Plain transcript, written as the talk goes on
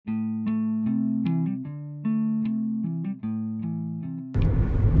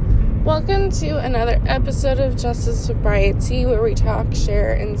Welcome to another episode of Justice Sobriety, where we talk,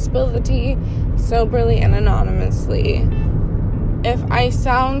 share, and spill the tea soberly and anonymously. If I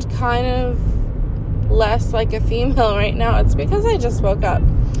sound kind of less like a female right now, it's because I just woke up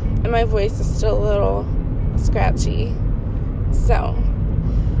and my voice is still a little scratchy. So,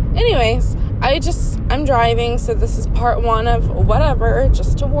 anyways, I'm driving, so this is part one of whatever,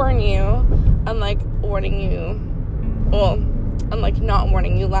 just to warn you, unlike not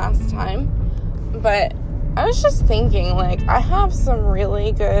warning you last time. But I was just thinking, I have some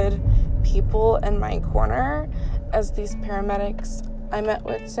really good people in my corner, as these paramedics I met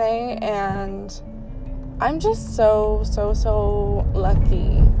would say, and I'm just so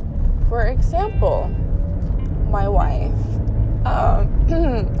lucky. For example, my wife. I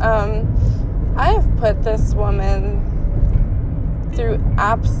have put this woman through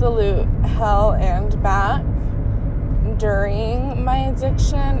absolute hell and back during my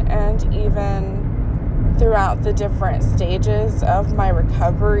addiction, and even throughout the different stages of my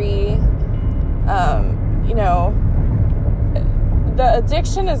recovery. The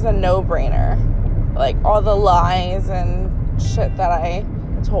addiction is a no-brainer. All the lies and shit that I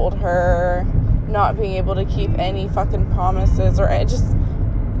told her, not being able to keep any fucking promises, or I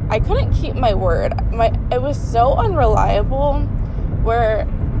couldn't keep my word. It was so unreliable, where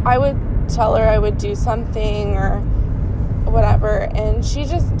I would tell her I would do something or whatever, and she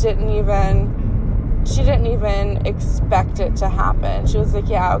just didn't even expect it to happen. She was like,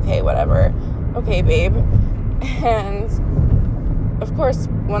 yeah, okay, whatever. Okay, babe. And of course,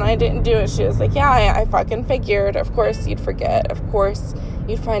 when I didn't do it, she was like, yeah, I fucking figured. Of course you'd forget. Of course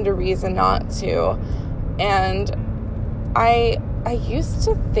you'd find a reason not to. And I used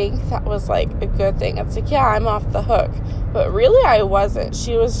to think that was a good thing. It's yeah, I'm off the hook. But really I wasn't.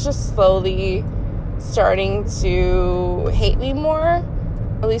 She was just slowly starting to hate me more.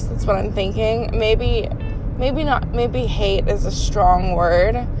 At least that's what I'm thinking. Maybe hate is a strong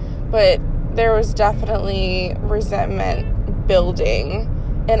word, but there was definitely resentment building,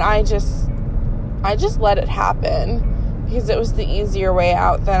 and I just let it happen because it was the easier way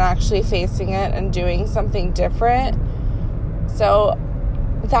out than actually facing it and doing something different. So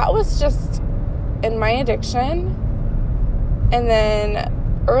that was just in my addiction. And then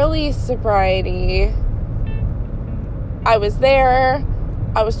early sobriety, I was there.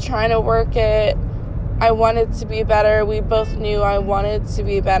 I was trying to work it. I wanted to be better. We both knew I wanted to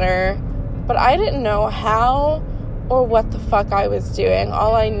be better, but I didn't know how or what the fuck I was doing.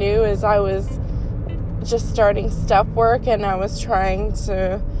 All I knew is I was just starting step work, and I was trying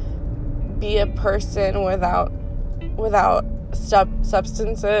to be a person without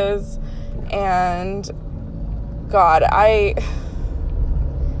substances. And God,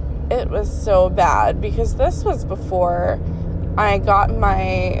 it was so bad, because this was before I got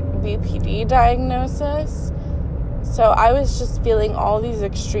my BPD diagnosis. So I was just feeling all these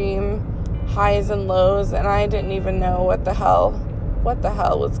extreme highs and lows, and I didn't even know what the hell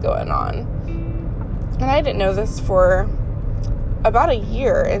was going on. And I didn't know this for about a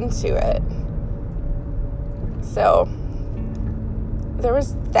year into it. So there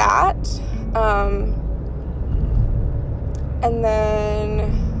was that. And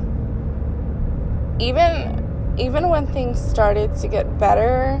then even when things started to get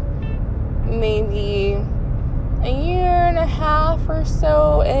better, maybe a year and a half or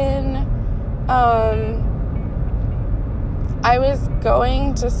so in, I was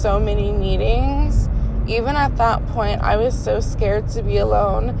going to so many meetings. Even at that point, I was so scared to be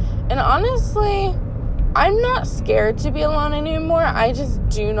alone. And honestly, I'm not scared to be alone anymore. I just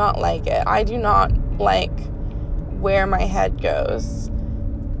do not like it. I do not like where my head goes.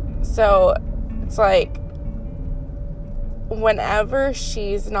 So it's whenever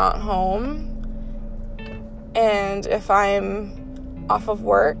she's not home, and if I'm off of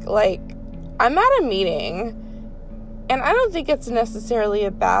work, I'm at a meeting, and I don't think it's necessarily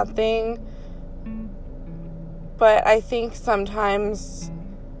a bad thing, but I think sometimes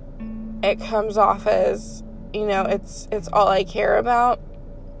it comes off as, it's all I care about,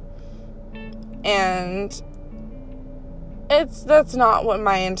 and that's not what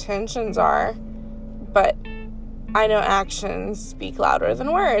my intentions are. But I know actions speak louder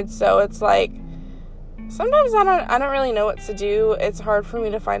than words, so it's sometimes I don't really know what to do. It's hard for me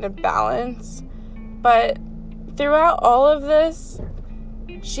to find a balance. But throughout all of this,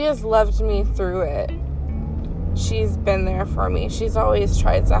 she has loved me through it. She's been there for me. She's always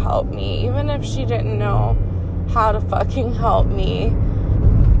tried to help me, even if she didn't know how to fucking help me.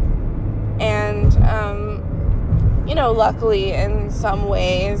 And, luckily in some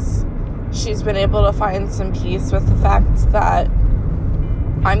ways, she's been able to find some peace with the fact that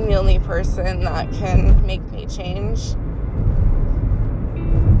I'm the only person that can make me change.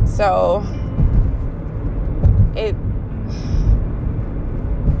 So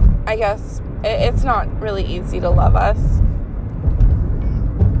I guess it's not really easy to love us,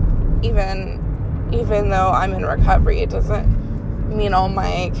 even though I'm in recovery. It doesn't mean all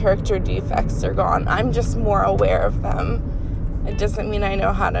my character defects are gone. I'm just more aware of them. It doesn't mean I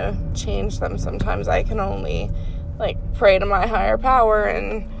know how to change them. Sometimes I can only pray to my higher power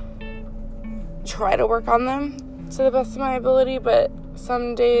and try to work on them to the best of my ability, but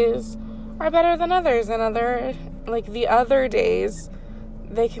some days are better than others, and the other days,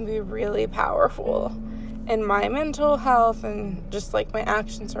 they can be really powerful in my mental health and just my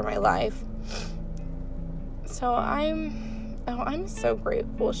actions or my life. So I'm so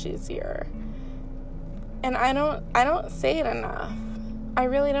grateful she's here. And I don't say it enough. I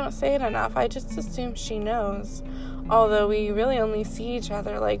really don't say it enough. I just assume she knows. Although we really only see each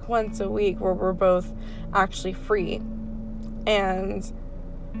other once a week where we're both actually free. And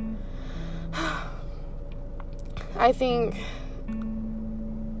I think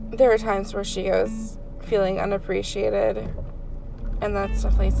there are times where she goes feeling unappreciated, and that's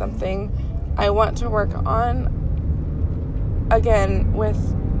definitely something I want to work on, again, with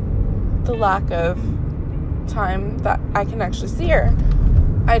the lack of time that I can actually see her.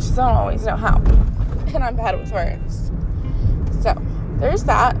 I just don't always know how, and I'm bad with words. So there's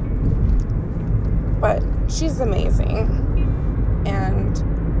that, but she's amazing, and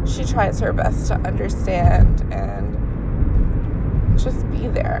she tries her best to understand and just be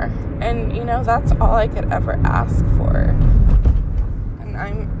there. And that's all I could ever ask for. And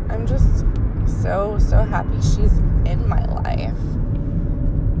I'm just so happy she's in my life.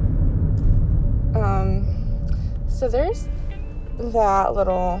 So there's that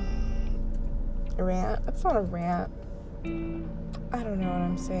little rant. It's not a rant. I don't know what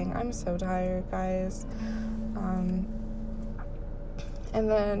I'm saying. I'm so tired, guys. And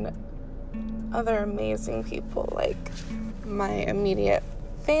then other amazing people like my immediate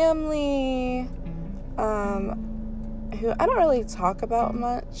family, who I don't really talk about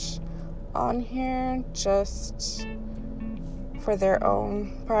much on here, just for their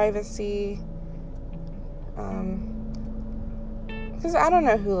own privacy. Because I don't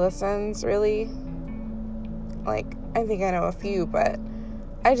know who listens, really. I think I know a few, but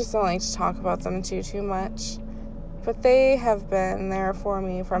I just don't like to talk about them too much. But they have been there for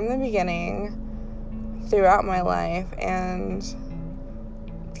me from the beginning, throughout my life, and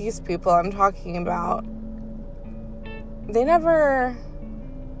these people I'm talking about, they never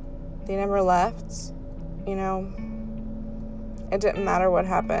left. It didn't matter what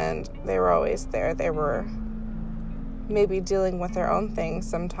happened. They were always there. They were maybe dealing with their own things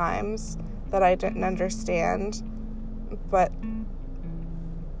sometimes that I didn't understand, but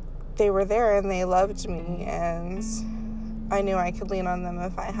they were there and they loved me, and I knew I could lean on them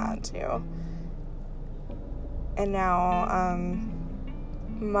if I had to. And now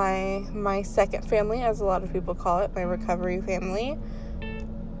my second family, as a lot of people call it, my recovery family,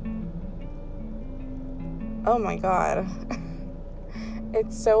 oh my God,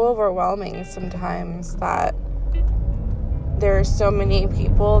 it's so overwhelming sometimes that there are so many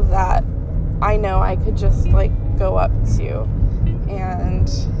people that I know I could just go up to and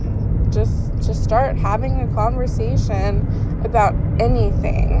just start having a conversation about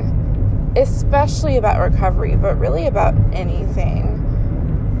anything, especially about recovery, but really about anything.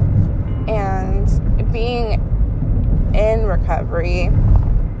 And being in recovery,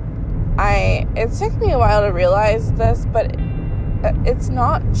 it took me a while to realize this, but it's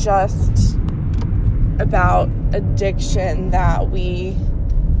not just about addiction that we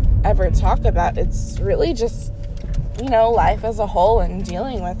ever talk about. It's really just, life as a whole and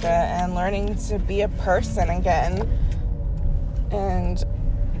dealing with it and learning to be a person again. And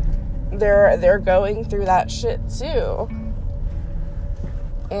they're going through that shit too.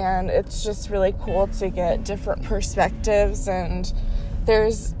 And it's just really cool to get different perspectives. And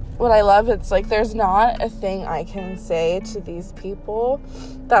what I love, it's there's not a thing I can say to these people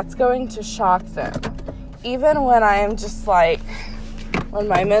that's going to shock them. Even when I'm just when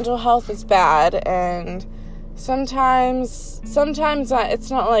my mental health is bad, and sometimes it's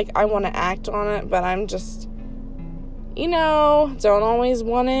not I want to act on it, but I'm just, don't always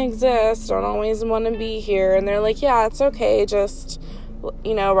want to exist, don't always want to be here. And they're yeah, it's okay, just,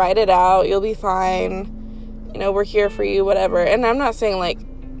 write it out, you'll be fine, we're here for you, whatever. And I'm not saying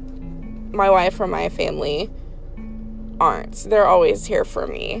my wife or my family aren't. They're always here for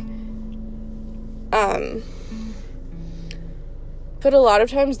me. But a lot of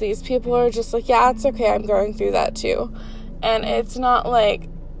times these people are just yeah, it's okay, I'm going through that too. And it's not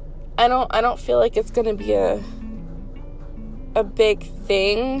I don't feel like it's going to be a big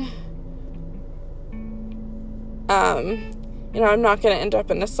thing. I'm not going to end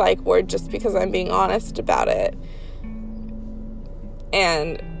up in a psych ward just because I'm being honest about it.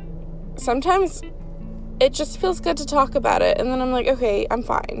 And sometimes it just feels good to talk about it. And then I'm like, okay, I'm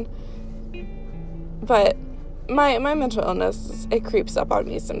fine. But my mental illness, it creeps up on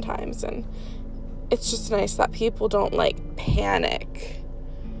me sometimes. And it's just nice that people don't, panic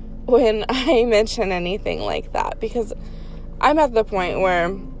when I mention anything like that. Because I'm at the point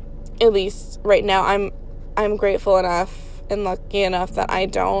where, at least right now, I'm grateful enough and lucky enough that I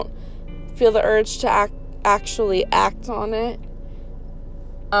don't feel the urge to actually act on it.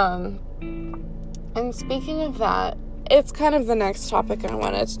 And speaking of that, it's kind of the next topic I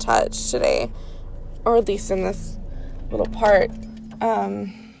wanted to touch today, or at least in this little part.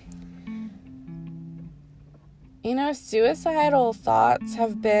 Suicidal thoughts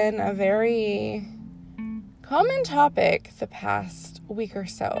have been a very common topic the past week or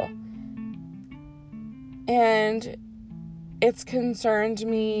so. And it's concerned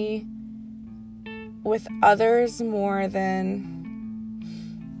me with others more than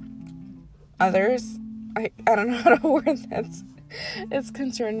others. I don't know how to word that. It's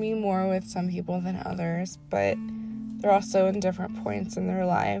concerned me more with some people than others, but they're also in different points in their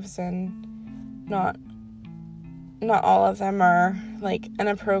lives, and not all of them are in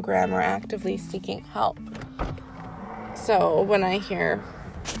a program or actively seeking help. So when I hear,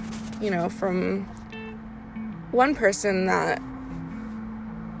 from one person that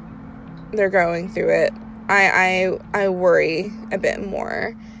they're going through it, I worry a bit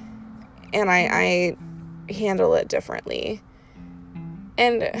more, and I handle it differently.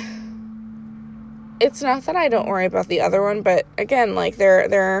 And it's not that I don't worry about the other one, but again,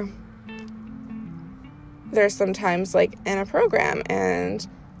 they're sometimes in a program, and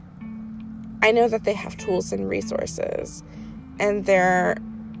I know that they have tools and resources, and they're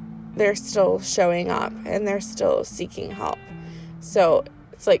still showing up, and they're still seeking help. So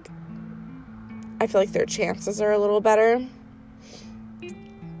it's I feel like their chances are a little better,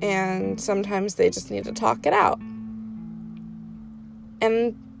 and sometimes they just need to talk it out.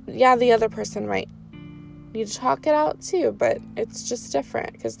 And yeah, the other person might need to talk it out too, but it's just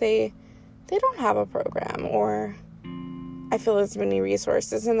different because they don't have a program, or I feel as many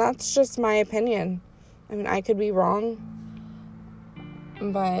resources, and that's just my opinion. I mean, I could be wrong,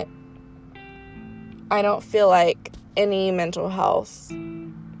 but I don't feel like any mental health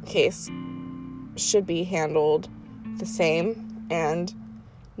case should be handled the same. And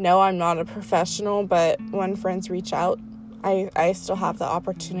no, I'm not a professional, but when friends reach out, I still have the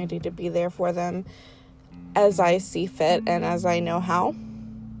opportunity to be there for them as I see fit and as I know how.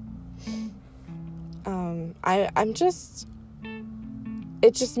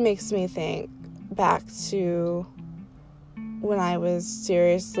 It just makes me think back to when I was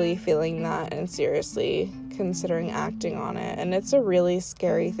seriously feeling that and seriously considering acting on it. And it's a really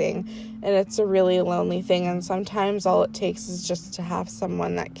scary thing, and it's a really lonely thing, and sometimes all it takes is just to have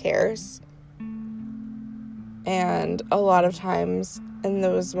someone that cares. And a lot of times in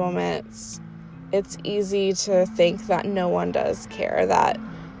those moments, it's easy to think that no one does care, that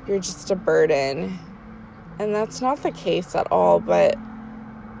you're just a burden. And that's not the case at all, but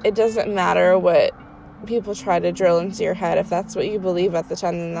it doesn't matter what people try to drill into your head. If that's what you believe at the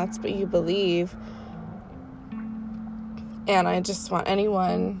time, then that's what you believe. And I just want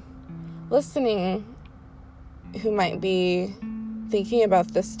anyone listening who might be thinking about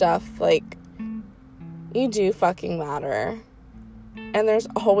this stuff, you do fucking matter. And there's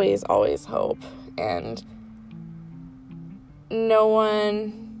always, always hope. And no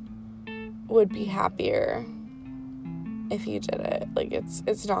one would be happier if you did it.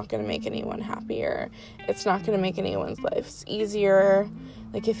 It's not going to make anyone happier. It's not going to make anyone's lives easier.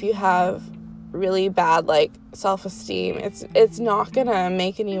 If you have really bad, self-esteem, it's not going to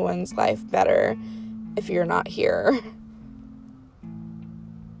make anyone's life better if you're not here.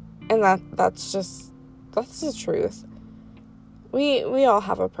 And that's the truth. We all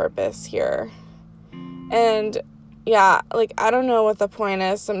have a purpose here. And yeah, I don't know what the point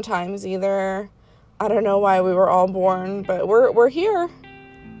is sometimes either. I don't know why we were all born, but we're here.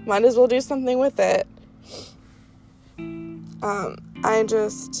 Might as well do something with it. I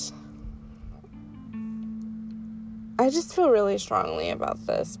just feel really strongly about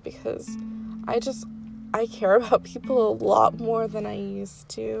this because I care about people a lot more than I used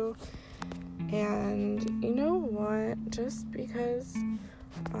to. And you know what? Just because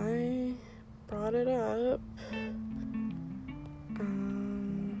I brought it up,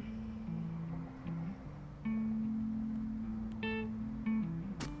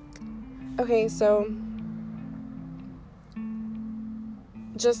 Okay, so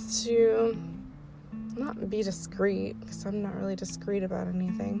just to not be discreet, because I'm not really discreet about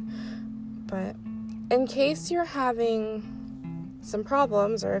anything, but in case you're having some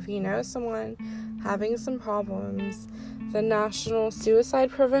problems, or if you know someone having some problems, the National Suicide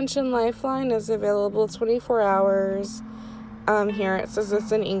Prevention Lifeline is available 24 hours. Here it says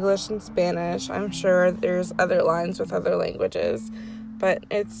it's in English and Spanish. I'm sure there's other lines with other languages, but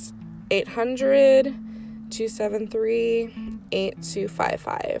it's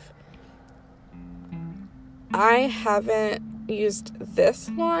 800-273-8255. I haven't used this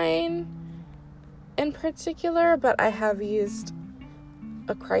line in particular, but I have used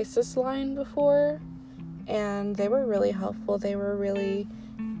a crisis line before, and they were really helpful. They were really,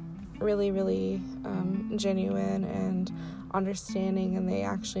 really, really genuine and understanding, and they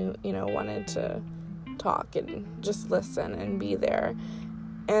actually, wanted to talk and just listen and be there.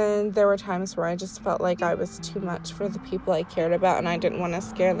 And there were times where I just felt like I was too much for the people I cared about, and I didn't want to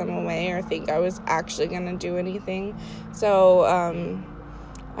scare them away or think I was actually going to do anything. So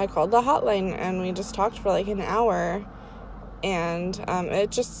I called the hotline, and we just talked for like an hour, and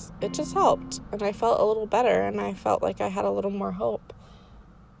it just helped, and I felt a little better, and I felt like I had a little more hope.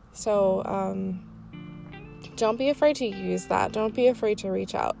 So don't be afraid to use that. Don't be afraid to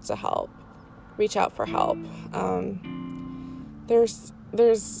reach out for help.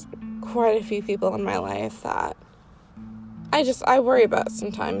 There's quite a few people in my life that I worry about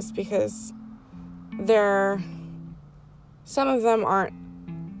sometimes, because some of them aren't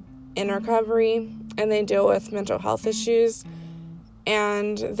in recovery, and they deal with mental health issues,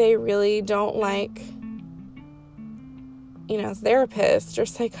 and they really don't like, therapist or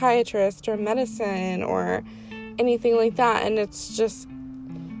psychiatrist or medicine or anything like that. And it's just,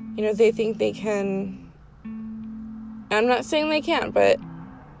 they think they can, I'm not saying they can't, but,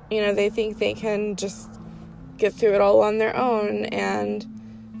 they think they can just get through it all on their own. And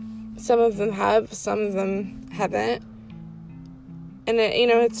some of them have, some of them haven't. And,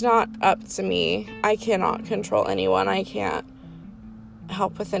 it's not up to me. I cannot control anyone. I can't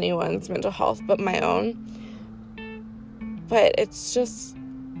help with anyone's mental health but my own. But it just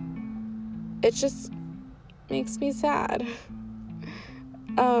makes me sad.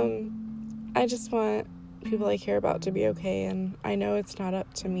 I just want people I care about to be okay, and I know it's not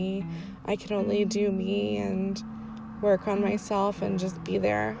up to me. I can only do me and work on myself and just be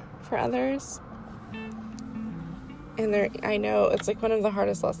there for others. And I know it's like one of the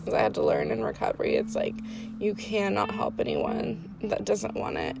hardest lessons I had to learn in recovery. It's like you cannot help anyone that doesn't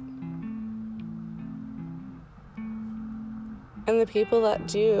want it. And the people that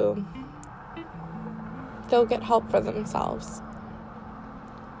do, they'll get help for themselves.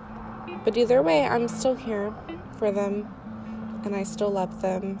 But either way, I'm still here for them, and I still love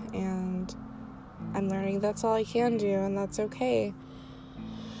them, and I'm learning that's all I can do, and that's okay.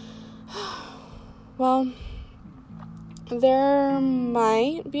 Well, there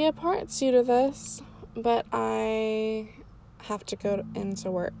might be a part 2 to this, but I have to go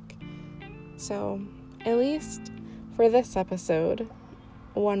into work. So, at least for this episode,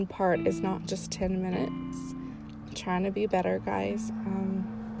 one part is not just 10 minutes. I'm trying to be better, guys.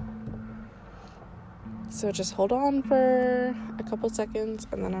 So just hold on for a couple seconds,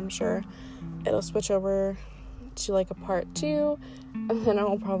 and then I'm sure it'll switch over to like a part 2, and then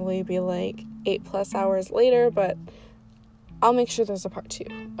it'll probably be like 8+ hours later, but I'll make sure there's a part 2.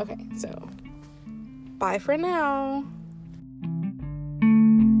 Okay, so bye for now.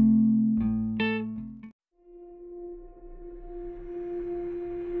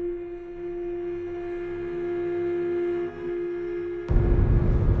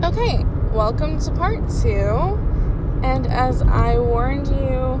 Okay, welcome to part 2, and as I warned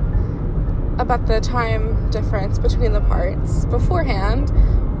you about the time difference between the parts beforehand,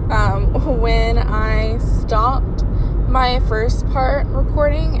 when I stopped my first part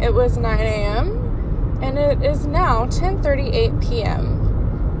recording, it was 9 a.m., and it is now 10:38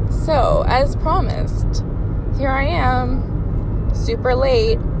 p.m. So, as promised, here I am, super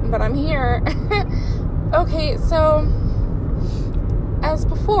late, but I'm here. Okay, so as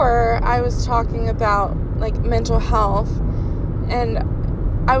before, I was talking about, like, mental health, and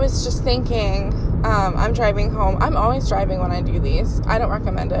I was just thinking, I'm driving home. I'm always driving when I do these. I don't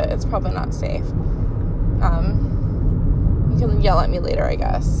recommend it. It's probably not safe. You can yell at me later, I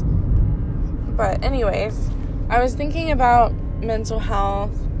guess. But anyways, I was thinking about mental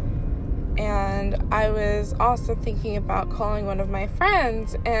health, and I was also thinking about calling one of my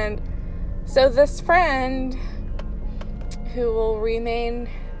friends, and so this friend, who will remain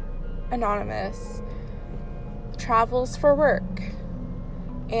anonymous, travels for work,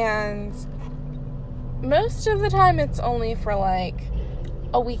 And most of the time it's only for like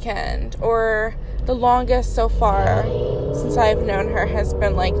a weekend, or the longest so far since I've known her has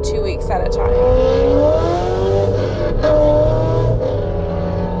been like 2 weeks at a time.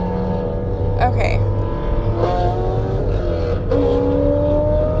 Okay.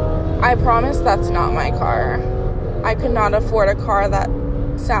 I promise that's not my car. I could not afford a car that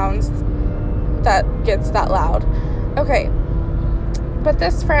gets that loud. Okay. But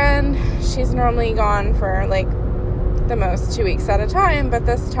this friend, she's normally gone for like the most 2 weeks at a time, but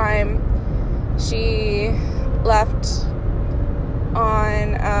this time she left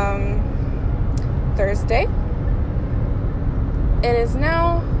on Thursday. It is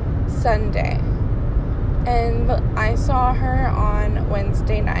now Sunday, and I saw her on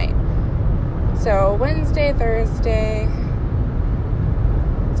Wednesday night. So Wednesday, Thursday,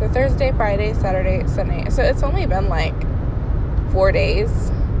 so Thursday, Friday, Saturday, Sunday. So it's only been like 4 days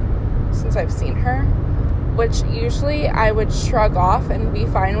since I've seen her, which usually I would shrug off and be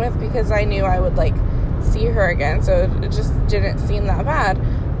fine with because I knew I would like see her again, so it just didn't seem that bad.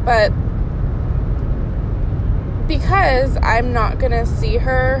 But because I'm not gonna see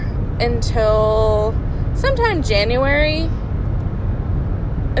her until sometime January,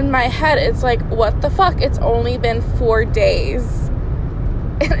 in my head it's like, what the fuck, it's only been 4 days.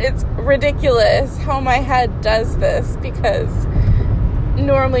 And it's ridiculous how my head does this, because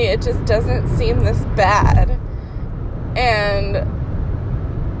normally it just doesn't seem this bad. And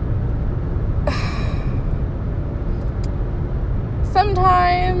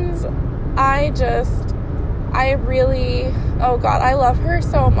sometimes I really, oh God, I love her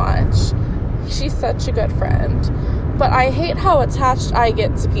so much. She's such a good friend. But I hate how attached I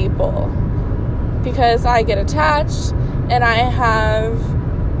get to people, because I get attached and I have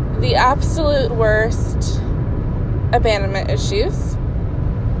the absolute worst abandonment issues.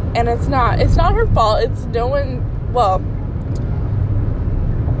 And it's not her fault. It's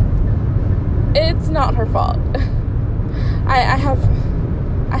not her fault. I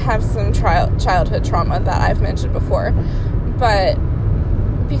have some childhood trauma that I've mentioned before, but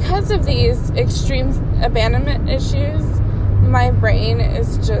because of these extreme abandonment issues, my brain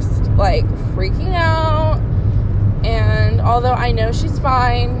is just like freaking out. And although I know she's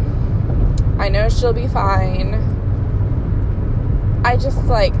fine, I know she'll be fine, I just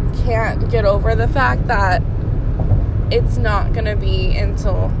like can't get over the fact that it's not gonna be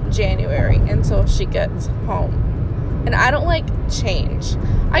until January until she gets home. And I don't like change.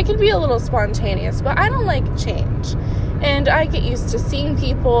 I can be a little spontaneous, but I don't like change. And I get used to seeing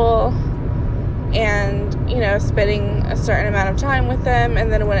people and, you know, spending a certain amount of time with them,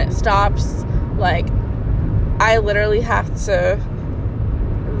 and then when it stops, like, I literally have to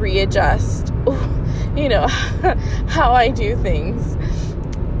readjust, you know, how I do things.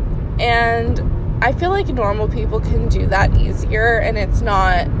 And I feel like normal people can do that easier, and it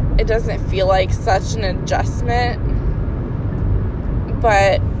doesn't feel like such an adjustment.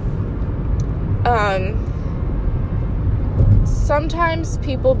 But sometimes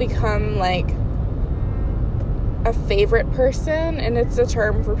people become like a favorite person, and it's a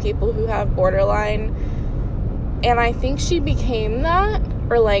term for people who have borderline. And I think she became that,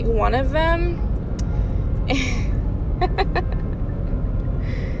 or like one of them.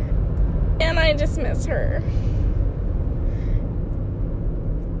 And I just miss her.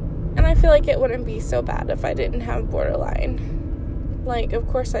 And I feel like it wouldn't be so bad if I didn't have borderline. Like, of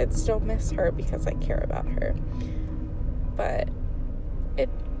course I'd still miss her because I care about her. But it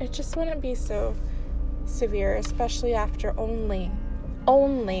just wouldn't be so severe, especially after only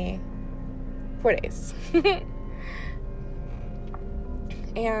 4 days.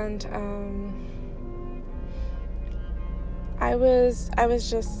 And I was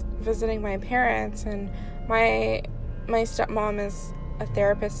just visiting my parents, and my stepmom is a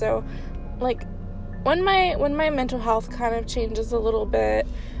therapist, so like when my mental health kind of changes a little bit,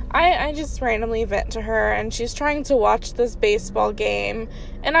 I just randomly vent to her, and she's trying to watch this baseball game,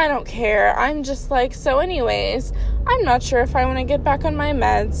 and I don't care. I'm just like, so anyways, I'm not sure if I want to get back on my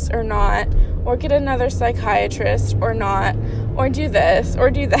meds or not, or get another psychiatrist or not, or do this or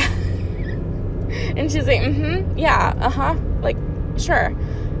do that. And she's like, yeah, like, sure.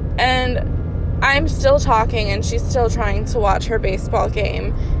 And I'm still talking, and she's still trying to watch her baseball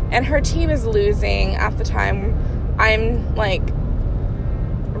game, and her team is losing at the time I'm like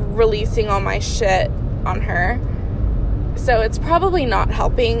releasing all my shit on her. So it's probably not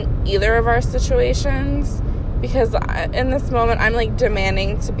helping either of our situations, because in this moment I'm like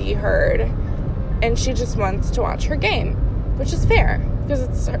demanding to be heard, and she just wants to watch her game, which is fair because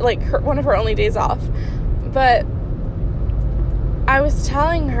it's like one of her only days off. But I was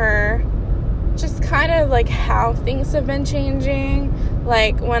telling her just kind of like how things have been changing.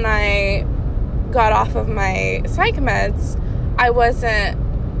 Like when I got off of my psych meds, I was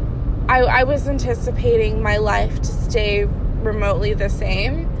anticipating my life to stay remotely the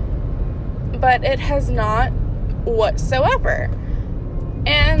same, but it has not whatsoever.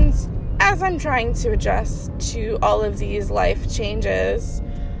 And as I'm trying to adjust to all of these life changes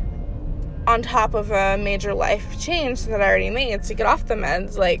on top of a major life change that I already made to get off the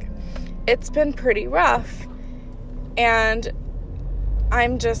meds, like, it's been pretty rough. And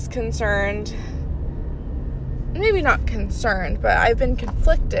I'm just concerned, maybe not concerned, but I've been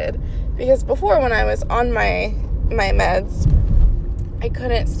conflicted, because before, when I was on my meds, I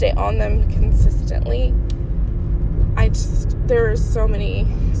couldn't stay on them consistently. There were so many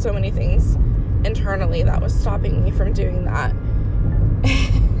things internally that was stopping me from doing that.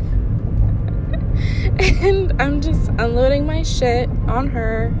 And I'm just unloading my shit on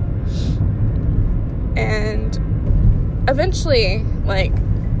her. And eventually, like,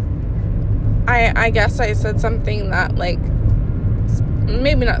 I guess I said something that, like,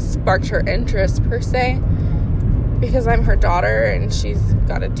 maybe not sparked her interest per se, because I'm her daughter and she's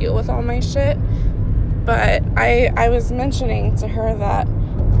got to deal with all my shit. But I was mentioning to her that,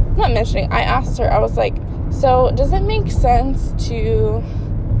 I asked her, I was like, so does it make sense to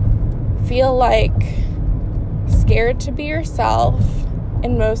feel like scared to be yourself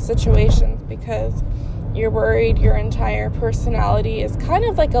in most situations because you're worried your entire personality is kind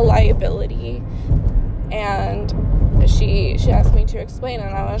of like a liability? And she asked me to explain,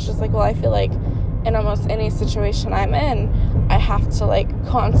 and I was just like, well, I feel like in almost any situation I'm in, I have to, like,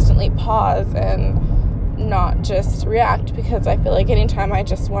 constantly pause and not just react, because I feel like anytime I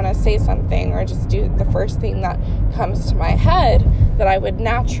just want to say something or just do the first thing that comes to my head that I would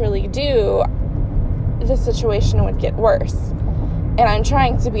naturally do, the situation would get worse. And I'm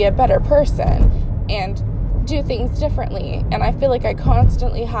trying to be a better person and do things differently, and I feel like I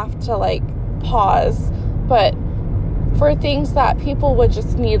constantly have to, like, pause. But for things that people would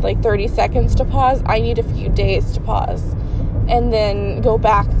just need like 30 seconds to pause, I need a few days to pause and then go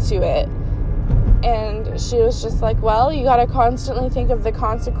back to it. And she was just like, well, you gotta constantly think of the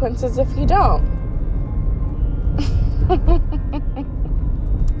consequences if you don't.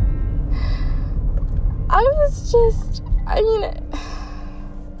 I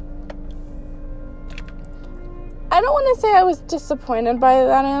don't want to say I was disappointed by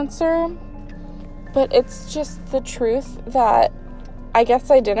that answer, but it's just the truth that I guess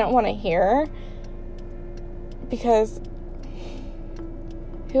I didn't want to hear, because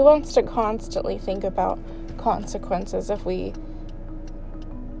who wants to constantly think about consequences if we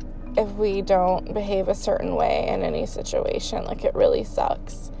don't behave a certain way in any situation? Like, it really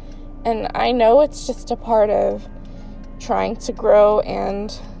sucks. And I know it's just a part of trying to grow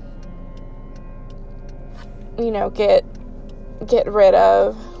and, you know, get rid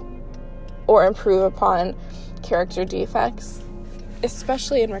of or improve upon character defects,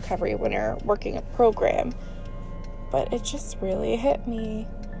 especially in recovery when you're working a program. But it just really hit me,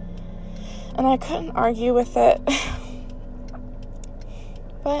 and I couldn't argue with it.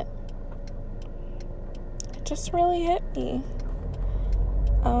 But it just really hit me.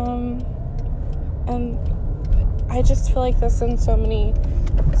 And I just feel like this in so many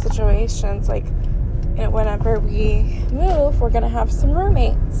situations. Like, whenever we move, we're gonna have some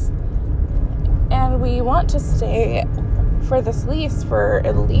roommates, and we want to stay for this lease for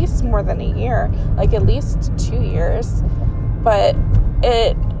at least more than a year, like at least 2 years. But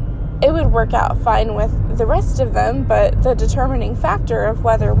it would work out fine with the rest of them, but the determining factor of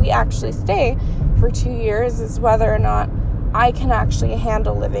whether we actually stay for 2 years is whether or not I can actually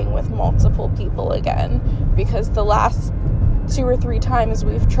handle living with multiple people again. Because the last 2 or 3 times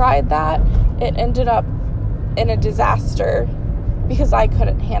we've tried that, it ended up in a disaster because I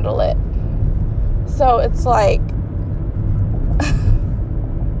couldn't handle it. So it's like,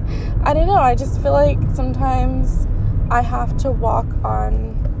 I don't know, I just feel like sometimes I have to walk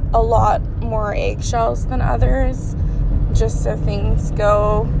on a lot more eggshells than others just so things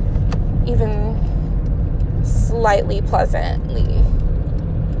go even slightly pleasantly.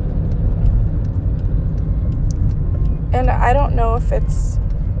 And I don't know if it's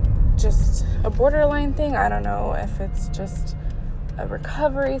just a borderline thing. I don't know if it's just a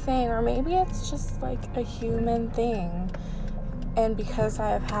recovery thing, or maybe it's just like a human thing. And because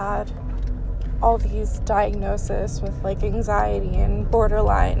I've had all these diagnoses with like anxiety and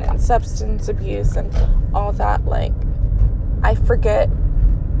borderline and substance abuse and all that, like, I forget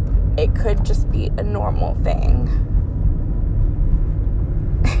it could just be a normal thing.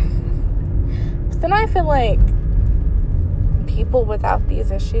 But then I feel like people without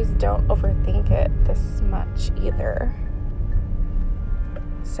these issues don't overthink it this much either.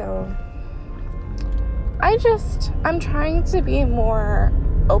 So I'm trying to be more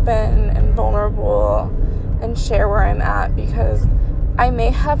open and vulnerable and share where I'm at, because I may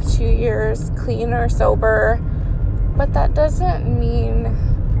have 2 years clean or sober, but that doesn't mean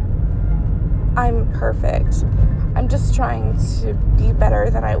I'm perfect. I'm just trying to be better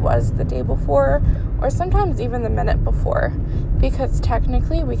than I was the day before, or sometimes even the minute before, because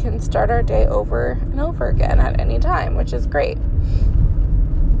technically we can start our day over and over again at any time, which is great.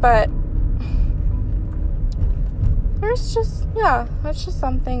 But that's just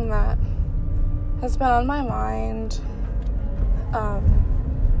something that has been on my mind.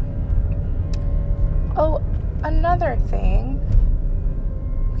 Another thing,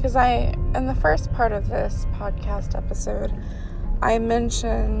 because in the first part of this podcast episode, I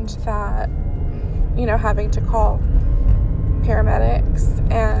mentioned that, having to call paramedics,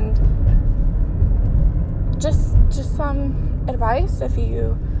 and just some advice if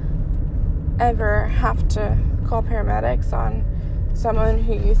you ever have to call paramedics on someone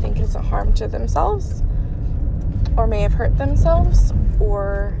who you think is a harm to themselves, or may have hurt themselves,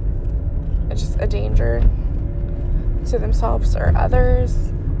 or just a danger to themselves or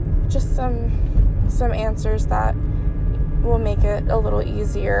others. Just some answers that will make it a little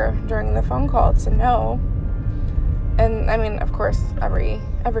easier during the phone call to know. And I mean, of course, every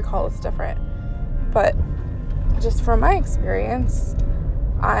call is different, but just from my experience,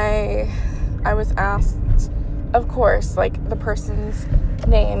 I was asked, of course, like the person's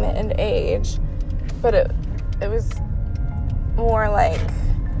name and age, but it was more like,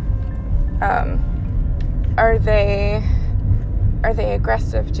 are they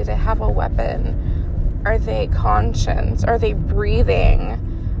aggressive? Do they have a weapon? Are they conscious? Are they breathing?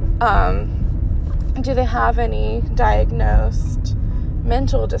 Do they have any diagnosed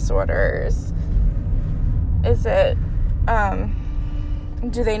mental disorders? Is it,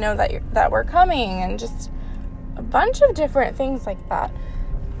 do they know that we're coming? And just a bunch of different things like that.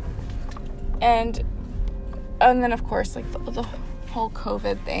 And then, of course, like the whole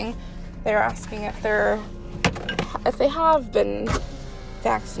COVID thing, they're asking if they have been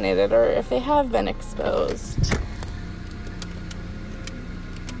vaccinated or if they have been exposed.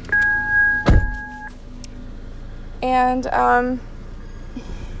 And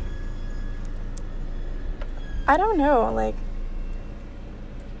I don't know, like,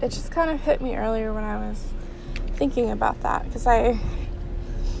 it just kind of hit me earlier when I was thinking about that, because I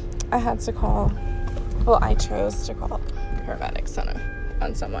had to call, I chose to call paramedics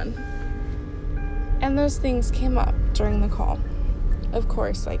on someone, and those things came up during the call, of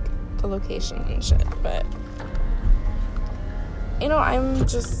course, like the location and shit, but I'm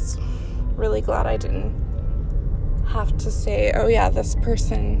just really glad I didn't have to say, oh yeah, this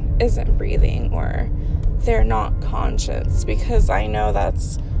person isn't breathing or they're not conscious, because I know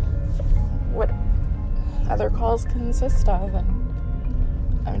that's what other calls consist of.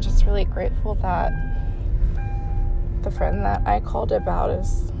 And I'm just really grateful that the friend that I called about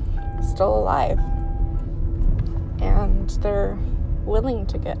is still alive, and they're willing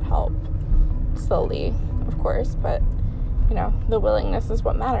to get help, slowly, of course, but the willingness is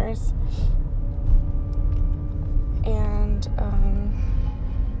what matters. And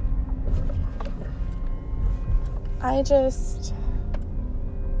I just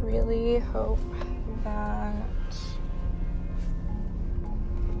really hope that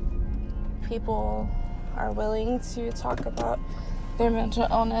people are willing to talk about their mental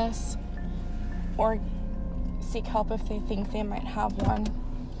illness or seek help if they think they might have one.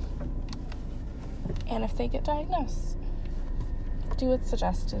 And if they get diagnosed, do what's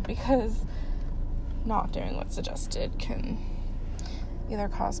suggested, because not doing what's suggested can either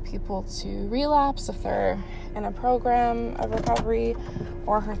cause people to relapse if they're in a program of recovery,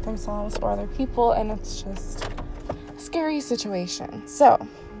 or hurt themselves or other people, and it's just a scary situation. So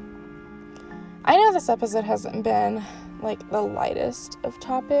I know this episode hasn't been like the lightest of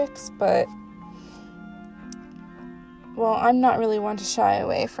topics, but I'm not really one to shy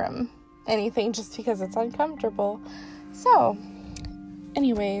away from anything just because it's uncomfortable. So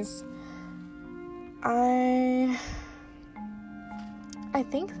anyways, I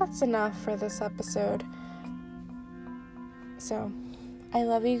think that's enough for this episode. So I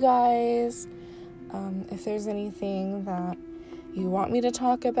love you guys. If there's anything that you want me to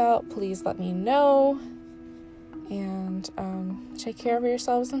talk about, please let me know. And take care of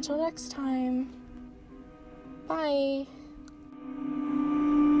yourselves until next time. Bye.